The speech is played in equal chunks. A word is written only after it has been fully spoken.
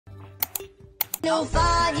Not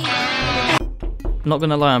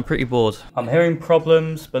gonna lie, I'm pretty bored. I'm hearing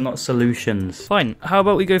problems, but not solutions. Fine, how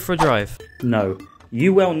about we go for a drive? No.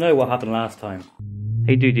 You well know what happened last time.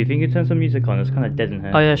 Hey dude, do you think you could turn some music on? It's kind of dead in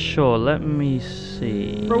here. Oh yeah, sure, let me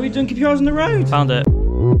see. Bro, what are you doing? Keep your eyes on the road! Found it.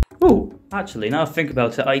 Oh, actually, now I think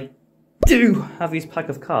about it, I do have these pack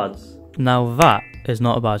of cards. Now that is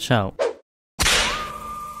not a bad shout.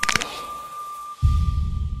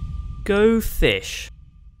 Go fish.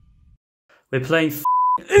 We're playing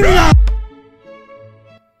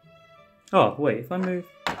Oh, wait, if I move...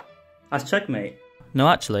 That's checkmate. No,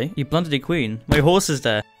 actually, you blundered your queen. My horse is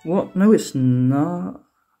there. What? No, it's not.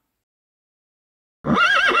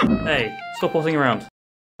 Hey, stop horsing around.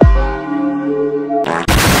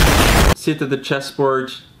 Sit at the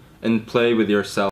chessboard and play with yourself.